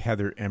story by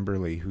Heather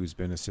Emberley, who's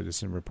been a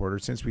citizen reporter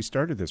since we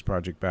started this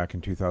project back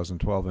in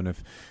 2012. And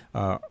if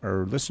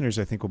our listeners,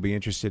 I think, will be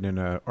interested in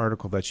an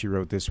article that she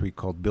wrote this week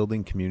called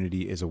Building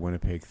Community is a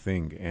Winnipeg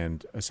Thing.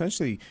 And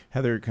essentially,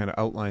 Heather kind of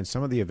outlines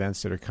some of the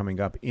events that are coming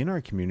up in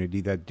our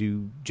community that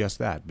do just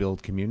that,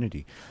 build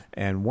community.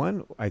 And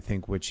one, I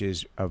think, which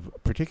is of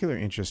particular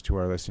interest to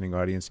our listening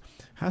audience,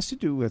 has to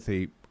do with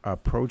a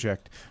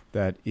project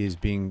that is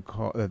being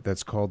called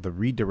that's called the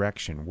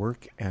Redirection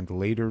Work and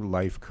Later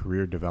Life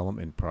Career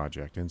Development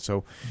Project. And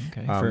so,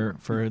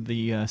 for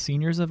the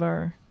seniors of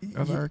our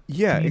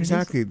yeah,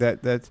 exactly,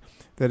 that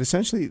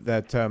essentially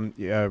that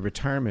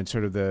retirement,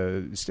 sort of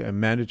the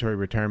mandatory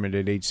retirement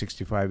at age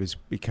 65, is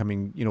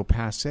becoming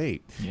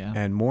passé,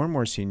 and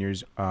more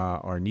seniors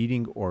are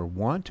needing or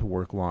want to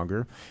work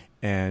longer.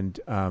 And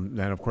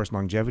then, of course,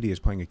 longevity is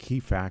playing a key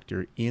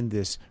factor in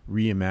this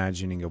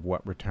reimagining of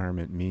what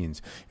retirement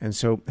means. And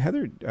so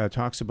Heather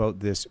talks about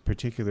this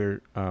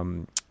particular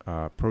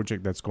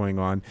project that's going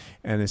on,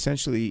 and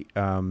essentially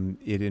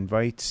it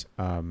invites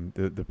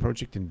the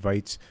project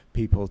invites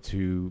people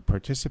to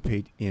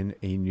participate in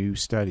a new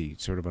study,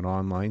 sort of an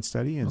online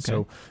study. And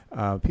so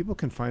people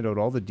can find out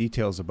all the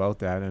details about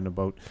that and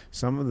about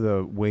some of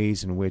the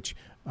ways in which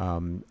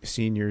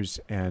seniors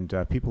and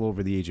people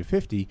over the age of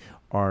 50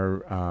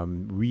 are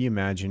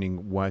reimagining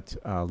what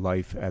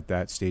life at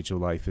that stage of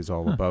life is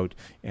all about.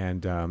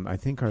 And I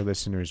think our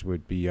listeners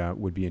would be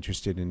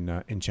interested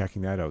in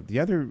checking that out. The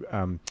other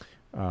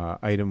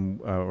item,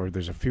 or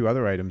there's a few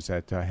other items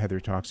that Heather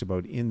talks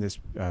about in this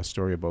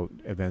story about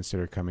events that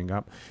are coming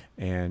up,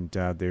 and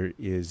there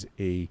is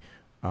a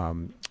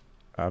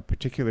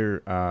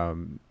particular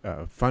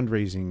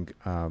fundraising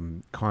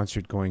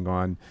concert going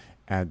on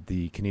at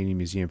the Canadian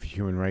Museum for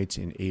Human Rights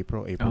in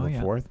April the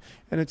 4th,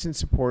 and it's in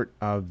support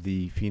of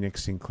the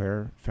Phoenix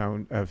Sinclair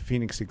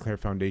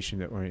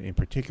Foundation, or in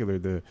particular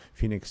the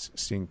Phoenix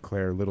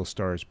Sinclair Little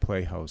Stars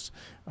Playhouse,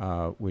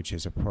 which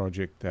is a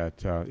project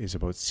that is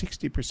about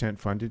 60%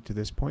 funded to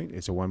this point.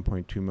 It's a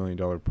 $1.2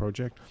 million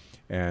project,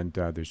 and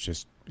there's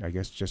just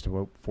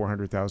about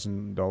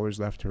 $400,000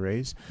 left to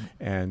raise.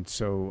 And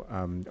so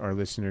our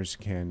listeners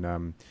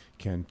can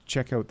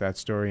check out that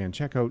story and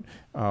check out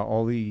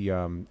all the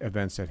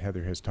events that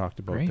Heather has talked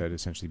about that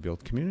essentially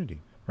build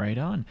community. Right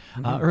on.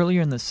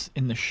 Earlier in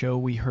the show,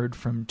 we heard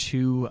from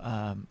two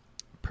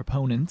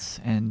proponents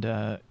and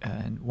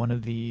one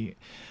of the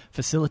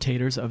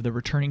facilitators of the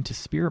Returning to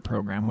Spirit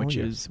program,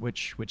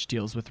 which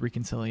deals with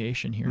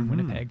reconciliation here in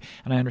Winnipeg.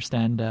 And I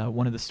understand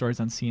one of the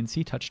stories on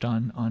CNC touched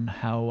on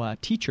how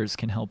teachers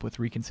can help with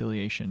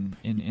reconciliation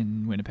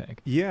in Winnipeg.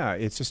 Yeah,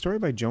 it's a story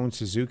by Joan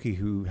Suzuki,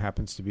 who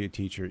happens to be a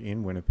teacher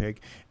in Winnipeg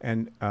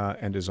and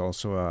is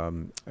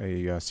also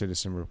a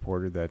citizen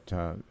reporter that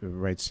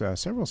writes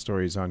several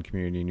stories on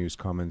Community News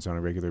Commons on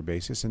a regular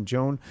basis. And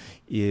Joan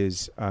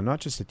is not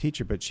just a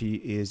teacher, but she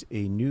is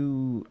a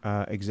new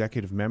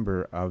executive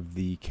member of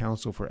the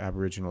Council for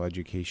Aboriginal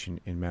Education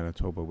in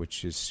Manitoba,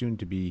 which is soon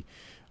to be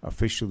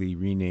officially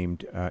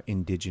renamed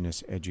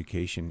Indigenous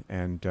Education.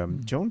 And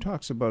Joan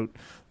talks about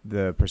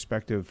the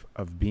perspective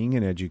of being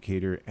an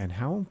educator and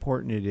how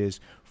important it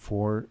is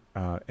for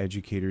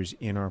educators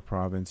in our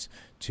province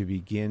to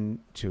begin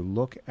to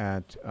look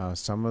at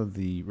some of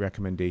the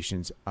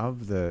recommendations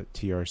of the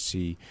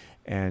TRC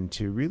and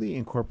to really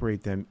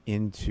incorporate them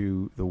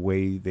into the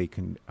way they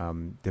can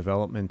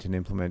development and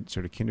implement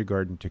sort of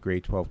kindergarten to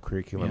grade 12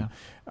 curriculum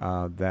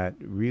that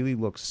really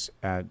looks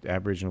at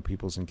Aboriginal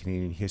peoples and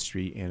Canadian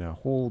history in a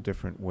whole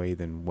different way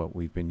than what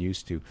we've been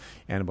used to,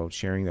 and about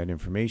sharing that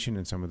information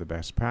and some of the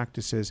best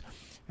practices,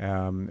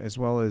 as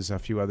well as a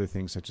few other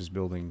things such as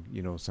building,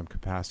 some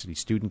capacity,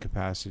 student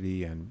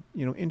capacity, and,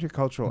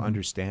 intercultural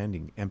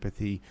understanding,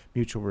 empathy,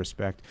 mutual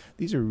respect.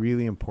 These are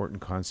really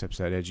important concepts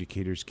that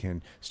educators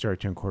can start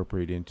to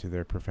incorporate into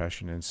their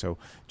profession. And so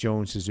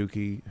Joan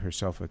Suzuki,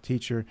 herself a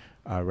teacher,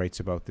 writes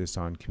about this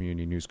on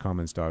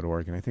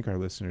communitynewscommons.org. And I think our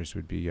listeners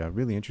would be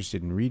really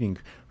interested in reading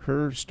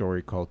her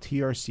story called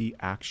TRC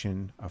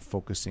Action, a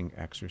Focusing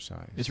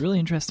Exercise. It's really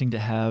interesting to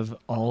have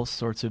all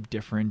sorts of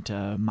different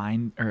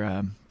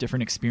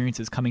different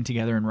experiences coming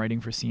together and writing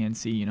for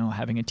CNC.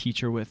 Having a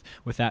teacher with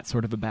that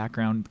sort of a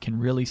background can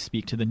really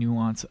speak to the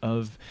nuance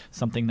of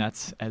something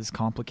that's as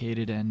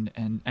complicated and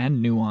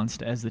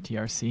nuanced as the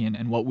TRC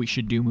and what we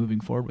should do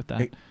moving forward with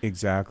that.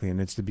 Exactly. And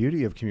it's the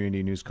beauty of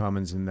Community News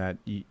Commons in that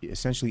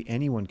essentially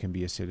anyone can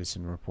be a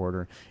citizen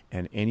reporter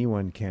and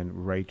anyone can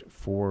write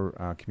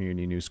for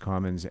Community News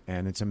Commons.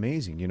 And it's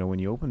amazing. When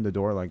you open the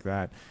door like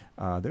that,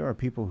 there are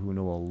people who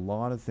know a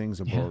lot of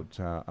things about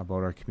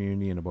our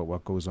community and about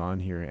what goes on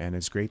here, and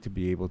it's great to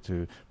be able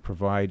to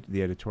provide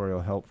the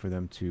editorial help for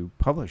them to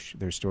publish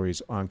their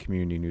stories on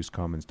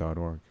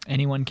communitynewscommons.org.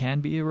 Anyone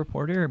can be a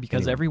reporter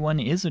because everyone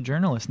is a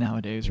journalist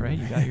nowadays, right?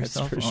 You got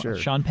yourself for sure.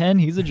 Sean Penn,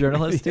 he's a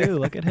journalist too.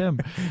 Look at him.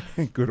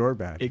 Good or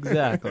bad.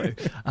 Exactly.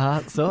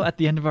 So at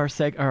the end of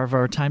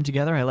our time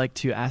together, I like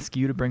to ask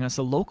you to bring us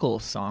a local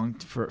song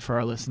for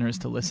our listeners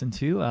to listen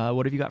to.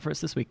 What have you got for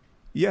us this week?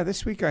 Yeah,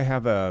 this week I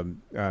have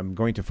I'm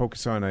going to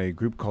focus on a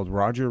group called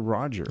Roger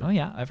Roger. Oh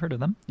yeah, I've heard of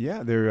them.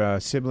 Yeah, they're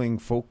a sibling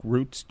folk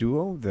roots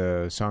duo,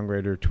 the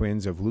songwriter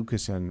twins of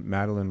Lucas and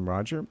Madeline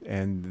Roger,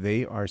 and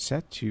they are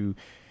set to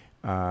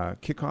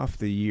kick off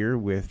the year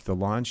with the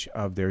launch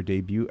of their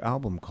debut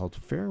album called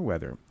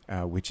Fairweather,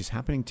 which is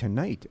happening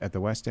tonight at the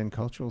West End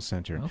Cultural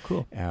Center. Oh,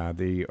 cool.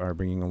 They are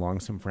bringing along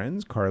some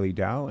friends, Carly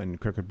Dow and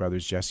Crooked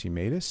Brothers Jesse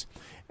Matus.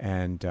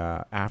 And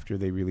after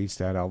they release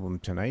that album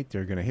tonight,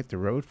 they're going to hit the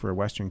road for a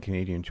Western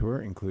Canadian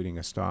tour, including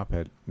a stop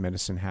at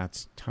Medicine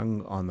Hat's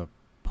Tongue on the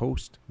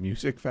Post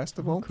Music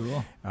Festival.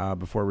 Cool.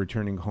 Before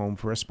returning home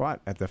for a spot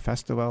at the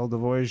Festival de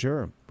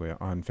Voyageurs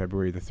on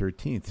February the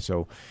 13th.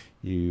 So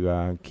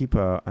you keep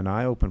an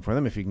eye open for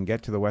them. If you can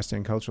get to the West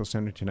End Cultural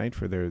Center tonight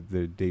for the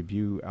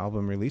debut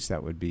album release,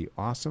 that would be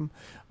awesome.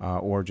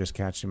 Or just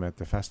catch them at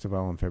the festival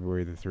on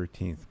February the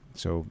 13th.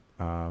 So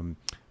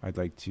I'd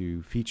like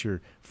to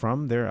feature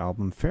from their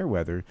album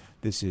Fairweather.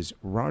 This is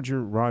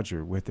Roger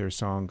Roger with their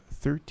song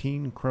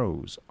 13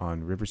 Crows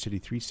on River City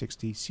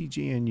 360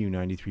 CJNU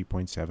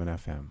 93.7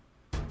 FM.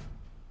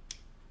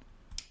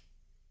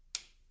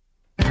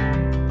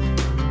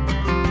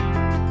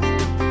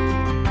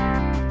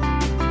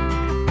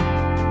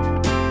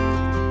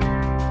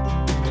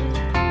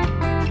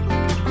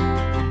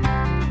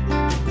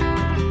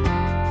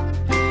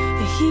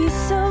 He's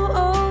so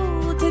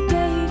old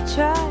today, he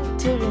tried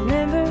to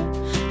remember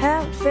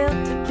how it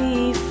felt to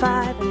be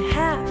 5.5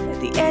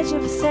 at the edge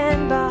of a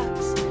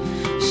sandbox.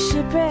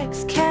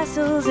 Shipwrecks,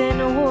 castles,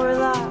 and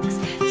warlocks,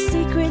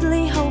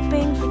 secretly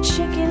hoping for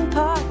chicken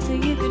pox so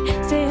you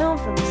could stay home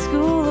from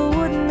school. Oh,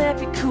 wouldn't that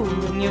be cool?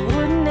 And you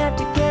wouldn't have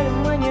to get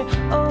him when you're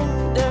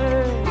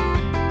older.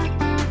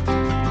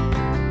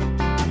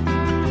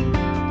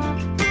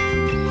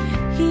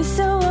 He's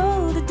so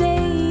old today,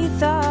 he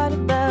thought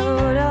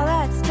about all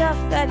that stuff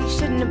that he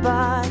shouldn't have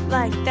bought,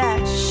 like that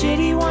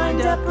shitty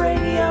wind-up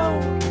radio,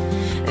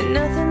 and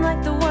nothing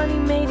like the one he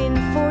made in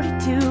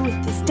 42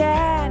 with his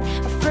dad,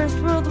 a First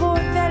World War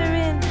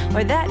veteran,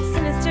 or that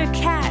sinister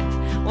cat.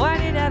 Why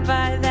did I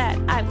buy that?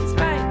 I was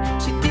right,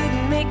 she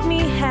didn't make me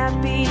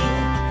happy.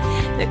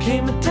 There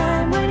came a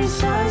time when he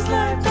saw his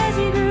life as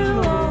he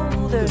grew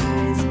older,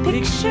 his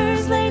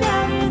pictures laid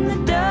out in the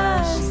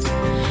dust.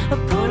 I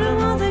put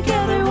them all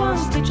together one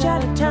stitch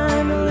at a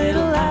time, a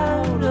little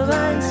out of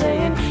line,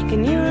 saying,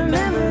 can you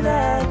remember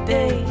that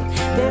day?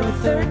 There were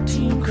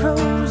 13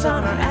 crows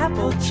on our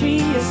apple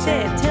tree. I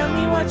said, tell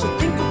me what you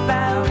think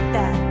about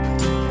that.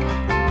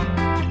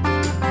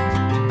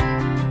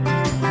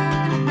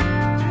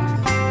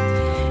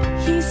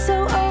 He's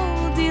so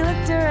old, he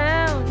looked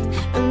around,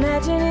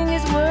 imagining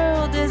his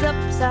world is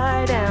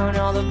upside down.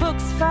 All the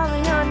books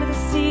falling onto the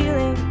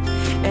ceiling,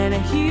 and a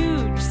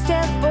huge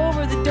step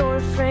over the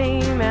door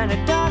frame, and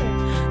a daughter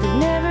who'd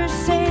never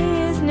say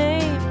his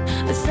name,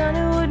 a son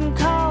who wouldn't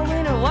call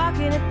when we're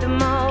walking at the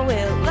mall.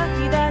 Well,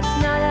 lucky that's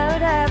not how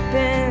it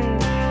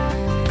happened.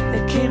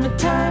 There came a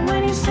time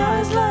when he saw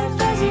his life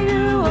as he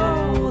grew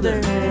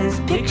older, his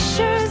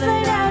pictures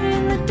laid out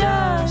in the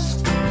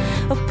dust.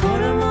 I put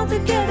them all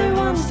together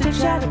one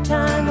stitch at a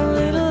time, a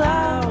little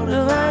out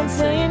of line,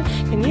 saying,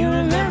 can you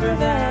remember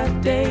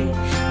that day?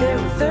 There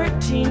were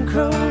 13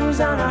 crows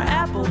on our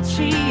apple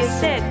tree. I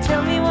said,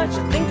 tell me what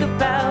you think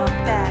about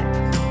that.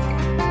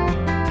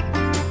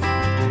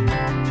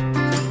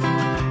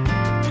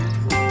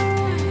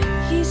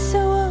 He's so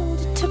old,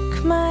 he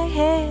took my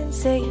hand,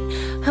 saying,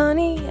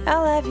 honey,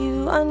 I'll have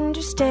you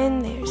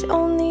understand there's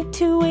only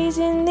two ways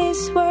in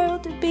this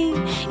world to be.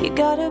 You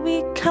gotta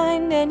be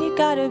kind and you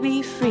gotta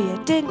be free. I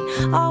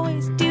didn't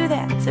always do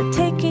that, so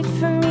take it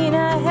from me, and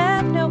I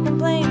have no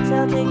complaints.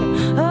 I'll take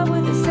them up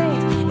with the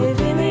saints if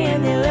in the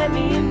end they let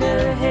me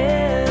into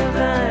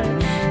heaven.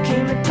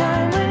 Came a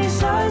time when he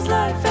saw his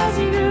life as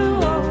he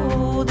grew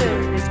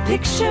older, his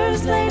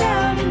pictures laid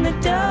out in the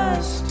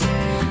dust.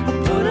 I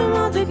put them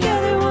all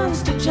together one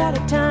stitch at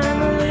a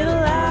time, a little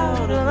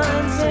out of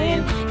line,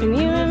 saying, can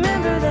you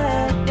remember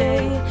that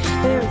day?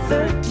 There were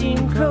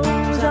 13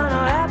 crows on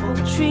our apple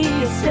tree.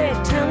 I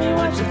said, tell me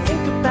what you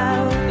think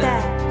about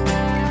that.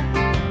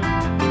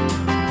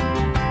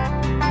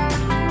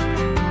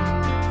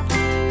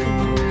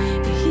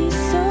 He's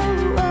so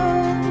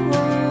old,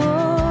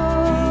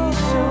 he's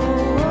so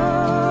old,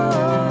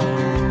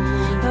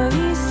 oh,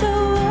 he's so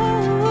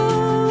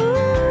old,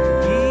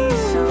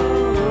 he's so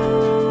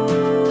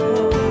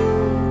old.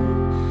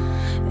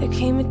 There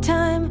came a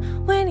time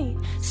when he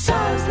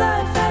saw his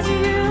life as he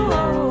grew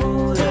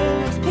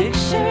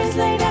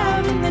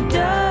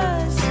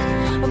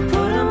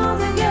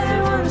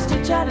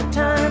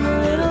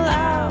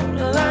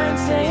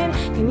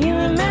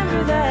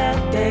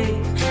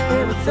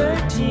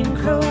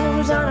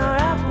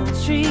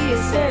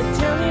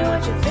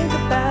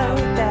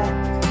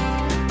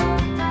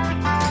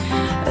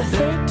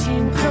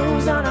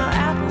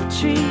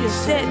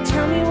said,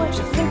 tell me what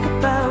you think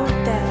about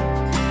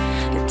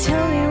that.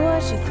 Tell me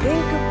what you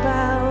think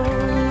about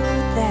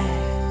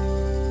that.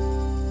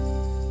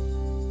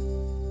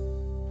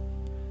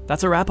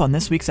 That's a wrap on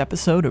this week's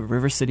episode of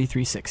River City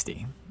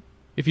 360.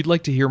 If you'd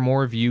like to hear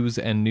more views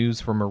and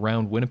news from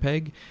around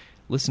Winnipeg,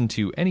 listen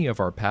to any of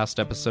our past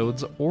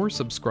episodes, or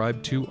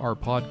subscribe to our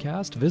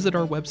podcast, visit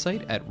our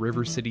website at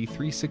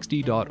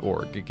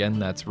rivercity360.org. Again,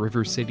 that's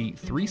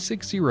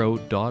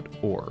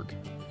rivercity360.org.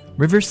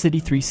 River City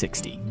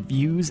 360,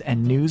 Views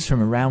and News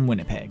from Around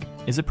Winnipeg,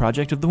 is a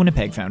project of the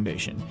Winnipeg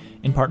Foundation,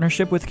 in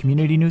partnership with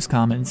Community News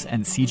Commons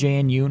and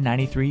CJNU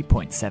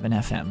 93.7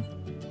 FM.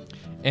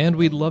 And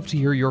we'd love to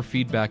hear your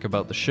feedback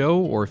about the show,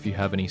 or if you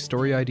have any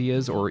story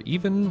ideas, or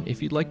even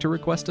if you'd like to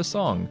request a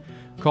song.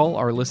 Call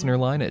our listener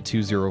line at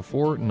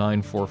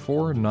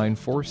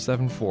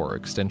 204-944-9474,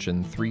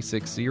 extension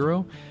 360.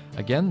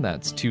 Again,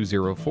 that's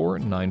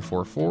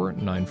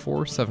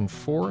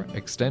 204-944-9474,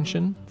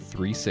 extension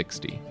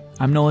 360.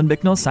 I'm Nolan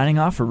Bicknell, signing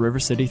off for River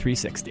City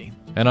 360.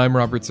 And I'm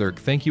Robert Zirk.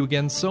 Thank you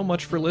again so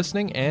much for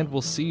listening, and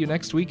we'll see you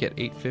next week at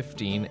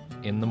 8:15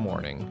 in the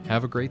morning.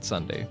 Have a great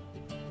Sunday.